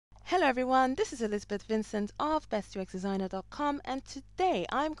Hello everyone, this is Elizabeth Vincent of bestuxdesigner.com, and today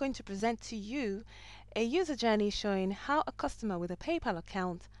I'm going to present to you a user journey showing how a customer with a PayPal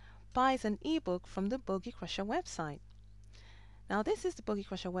account buys an ebook from the Bogey Crusher website. Now this is the Bogey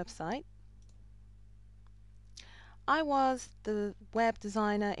Crusher website. I was the web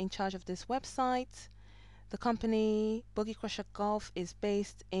designer in charge of this website. The company Bogey Crusher Golf is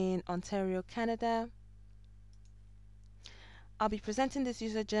based in Ontario, Canada. I'll be presenting this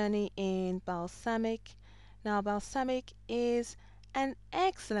user journey in Balsamiq. Now, Balsamiq is an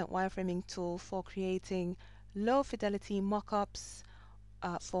excellent wireframing tool for creating low fidelity mockups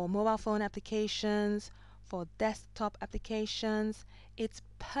for mobile phone applications, for desktop applications. It's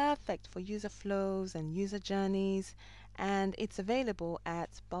perfect for user flows and user journeys, and it's available at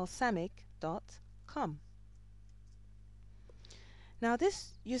balsamiq.com. Now,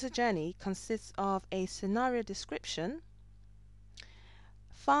 this user journey consists of a scenario description,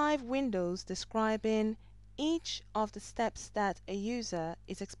 5 windows describing each of the steps that a user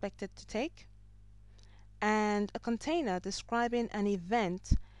is expected to take, and a container describing an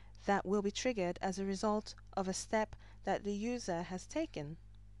event that will be triggered as a result of a step that the user has taken.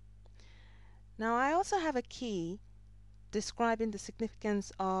 Now, I also have a key describing the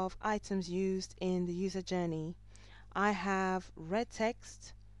significance of items used in the user journey. I have red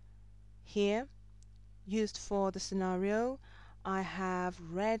text here used for the scenario. I have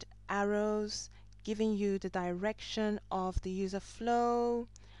red arrows giving you the direction of the user flow.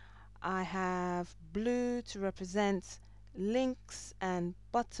 I have blue to represent links and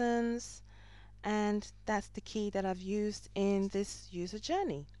buttons, and that's the key that I've used in this user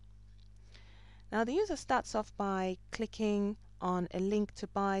journey. Now the user starts off by clicking on a link to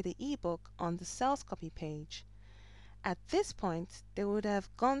buy the ebook on the sales copy page. At this point, they would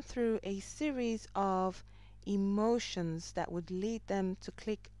have gone through a series of emotions that would lead them to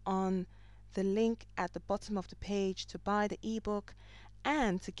click on the link at the bottom of the page to buy the ebook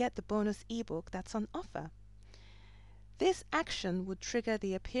and to get the bonus ebook that's on offer. This action would trigger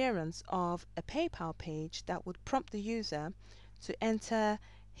the appearance of a PayPal page that would prompt the user to enter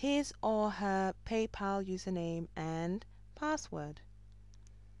his or her PayPal username and password.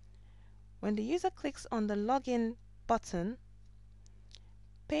 When the user clicks on the login button,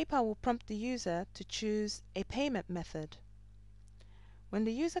 PayPal will prompt the user to choose a payment method. When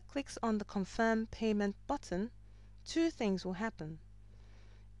the user clicks on the Confirm Payment button, 2 things will happen.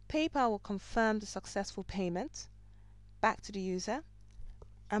 PayPal will confirm the successful payment back to the user,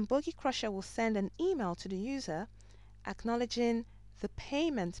 and Bogey Crusher will send an email to the user acknowledging the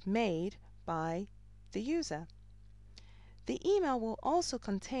payment made by the user. The email will also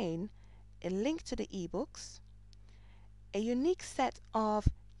contain a link to the ebooks, a unique set of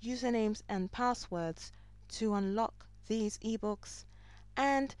usernames and passwords to unlock these ebooks,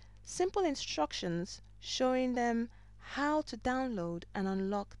 and simple instructions showing them how to download and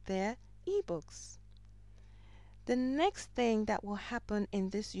unlock their ebooks. The next thing that will happen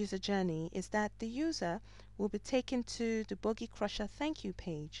in this user journey is that the user will be taken to the Bogey Crusher thank you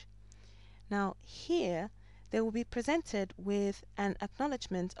page. Now here they will be presented with an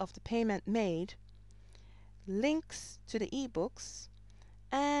acknowledgement of the payment made, links to the ebooks,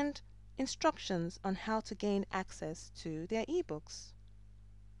 and instructions on how to gain access to their ebooks.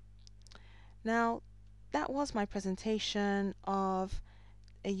 Now, that was my presentation of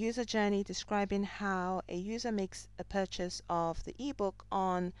a user journey describing how a user makes a purchase of the ebook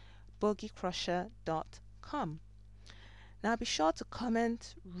on bogeycrusher.com. Now be sure to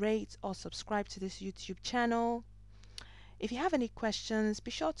comment, rate, or subscribe to this YouTube channel. If you have any questions, be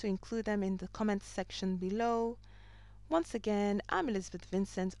sure to include them in the comment section below. Once again, I'm Elizabeth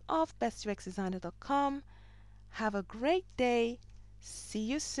Vincent of bestuxdesigner.com. Have a great day. See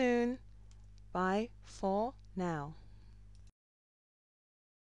you soon. Bye for now.